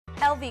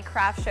LV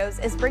Craft Shows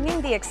is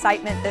bringing the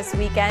excitement this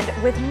weekend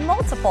with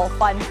multiple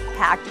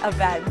fun-packed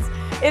events.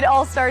 It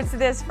all starts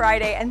this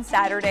Friday and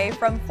Saturday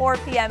from 4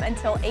 p.m.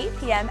 until 8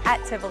 p.m.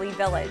 at Tivoli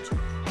Village.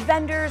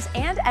 Vendors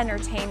and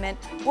entertainment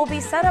will be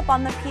set up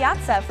on the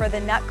piazza for the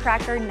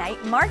Nutcracker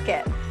night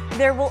market.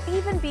 There will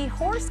even be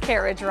horse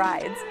carriage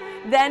rides.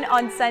 Then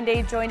on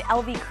Sunday, join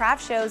LV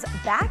Craft Shows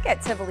back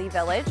at Tivoli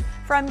Village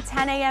from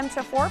 10 a.m.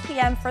 to 4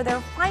 p.m. for their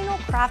final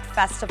craft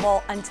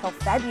festival until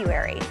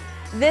February.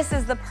 This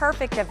is the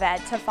perfect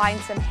event to find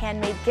some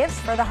handmade gifts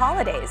for the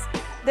holidays.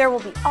 There will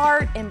be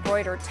art,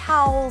 embroidered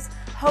towels,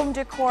 home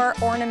decor,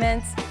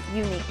 ornaments,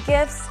 unique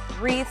gifts,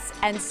 wreaths,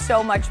 and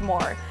so much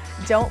more.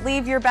 Don't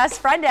leave your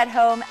best friend at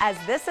home, as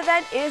this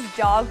event is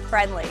dog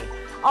friendly.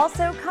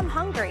 Also, come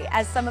hungry,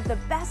 as some of the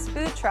best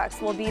food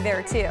trucks will be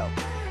there too.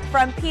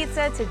 From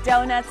pizza to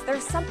donuts,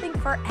 there's something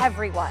for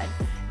everyone.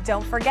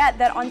 Don't forget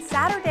that on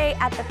Saturday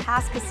at the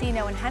Pass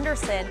Casino in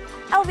Henderson,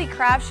 LV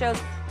Craft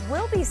Shows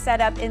will be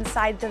set up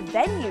inside the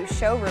venue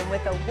showroom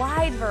with a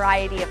wide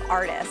variety of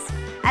artists.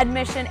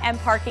 Admission and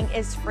parking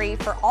is free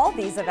for all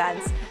these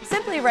events.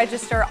 Simply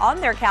register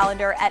on their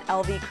calendar at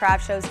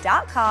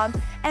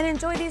lvcraftshows.com and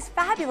enjoy these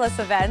fabulous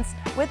events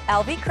with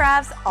LV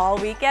Crafts all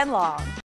weekend long.